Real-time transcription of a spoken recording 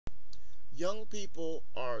Young people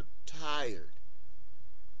are tired,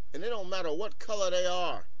 and it don't matter what color they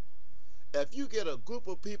are. If you get a group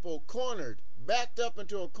of people cornered, backed up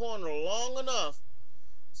into a corner long enough,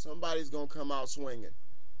 somebody's going to come out swinging.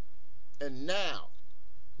 And now,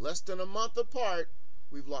 less than a month apart,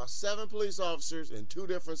 we've lost 7 police officers in 2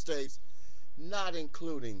 different states, not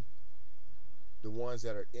including the ones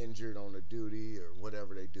that are injured on the duty or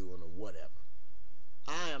whatever they do or whatever.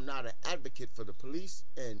 I am not an advocate for the police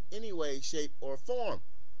in any way, shape, or form.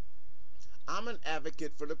 I'm an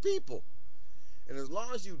advocate for the people. And as long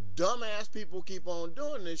as you dumbass people keep on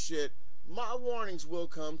doing this shit, my warnings will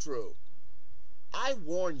come true. I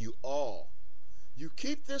warn you all. You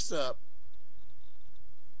keep this up,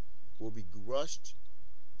 we'll be rushed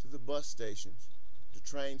to the bus stations, the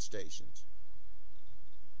train stations,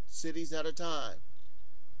 cities at a time,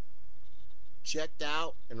 checked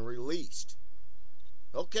out and released.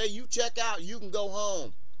 Okay, you check out, you can go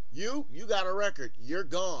home. You got a record, you're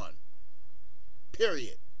gone.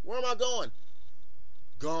 Period. Where am I going?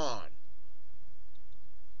 Gone.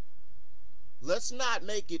 Let's not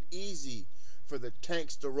make it easy for the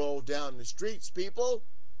tanks to roll down the streets, people.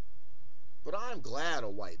 But I'm glad a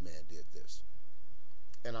white man did this.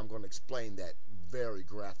 And I'm going to explain that very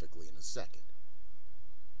graphically in a second.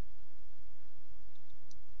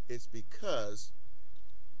 It's because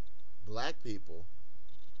black people,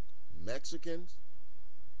 Mexicans,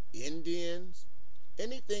 Indians,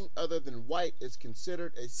 anything other than white is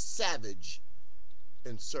considered a savage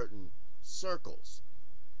in certain circles.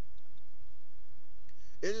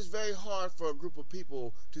 It is very hard for a group of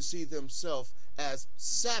people to see themselves as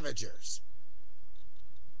savagers.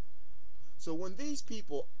 So when these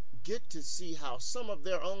people get to see how some of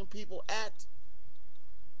their own people act,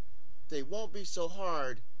 they won't be so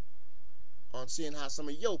hard on seeing how some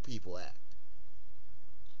of your people act.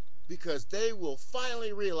 Because they will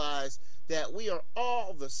finally realize that we are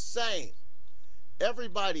all the same.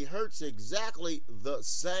 Everybody hurts exactly the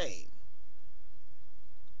same.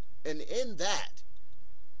 And in that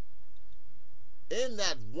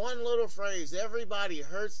one little phrase, everybody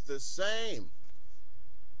hurts the same,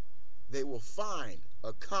 they will find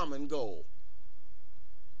a common goal.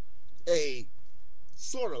 A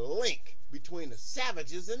sort of link between the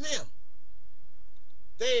savages and them.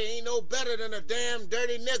 They ain't no better than a damn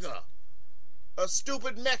dirty nigger, a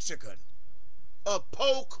stupid Mexican, a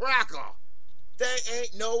po cracker. They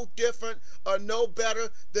ain't no different or no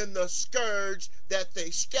better than the scourge that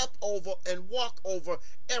they step over and walk over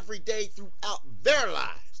every day throughout their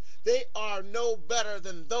lives. They are no better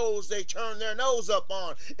than those they turn their nose up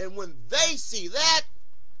on. And when they see that,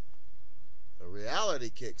 a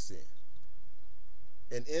reality kicks in.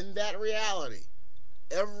 And in that reality,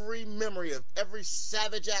 every memory of every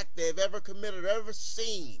savage act they've ever committed or ever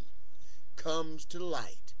seen comes to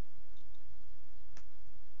light.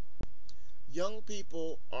 Young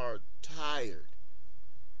people are tired.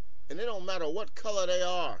 And it don't matter what color they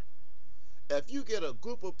are. If you get a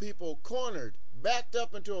group of people cornered, backed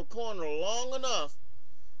up into a corner long enough,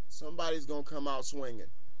 somebody's going to come out swinging.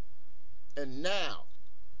 And now,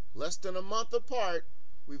 less than a month apart,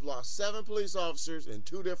 we've lost 7 police officers in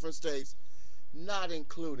 2 different states, not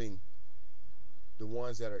including the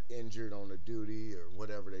ones that are injured on the duty or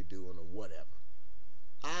whatever they do or whatever.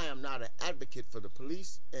 I am not an advocate for the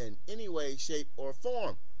police in any way, shape, or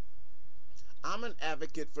form. I'm an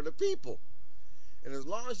advocate for the people. And as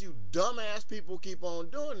long as you dumbass people keep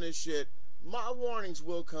on doing this shit, my warnings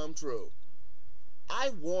will come true.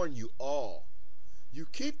 I warn you all. You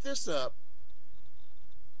keep this up,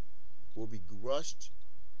 we'll be rushed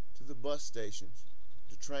to the bus stations,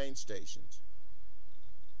 the train stations,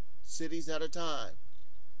 cities at a time,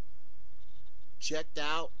 checked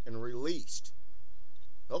out and released.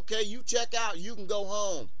 Okay, you check out, you can go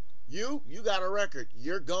home. You got a record,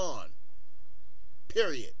 you're gone.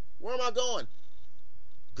 Period. Where am I going?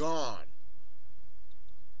 Gone.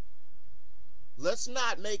 Let's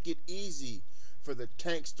not make it easy for the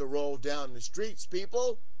tanks to roll down the streets,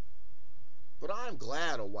 people. But I'm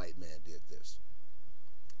glad a white man did this.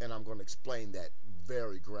 And I'm going to explain that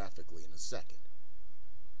very graphically in a second.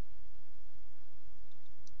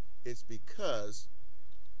 It's because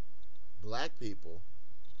black people,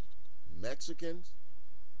 Mexicans,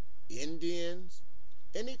 Indians,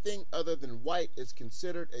 anything other than white is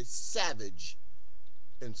considered a savage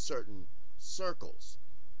in certain circles.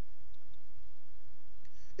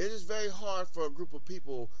 It is very hard for a group of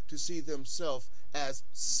people to see themselves as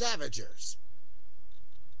savagers.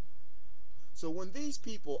 So when these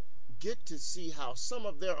people get to see how some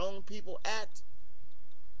of their own people act,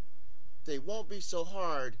 they won't be so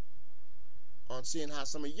hard on seeing how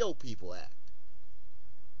some of your people act.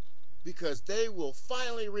 because they will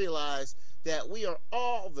finally realize that we are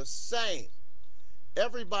all the same.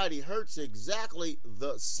 Everybody hurts exactly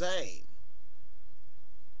the same.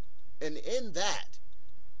 And in that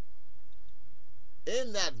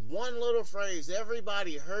one little phrase,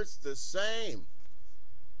 everybody hurts the same,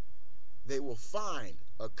 they will find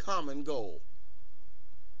a common goal.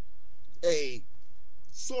 A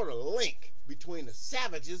sort of link between the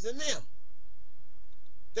savages and them.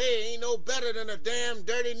 They ain't no better than a damn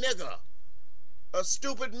dirty nigger, a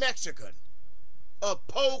stupid Mexican, a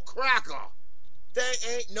po cracker. They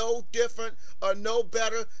ain't no different or no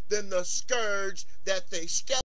better than the scourge that they step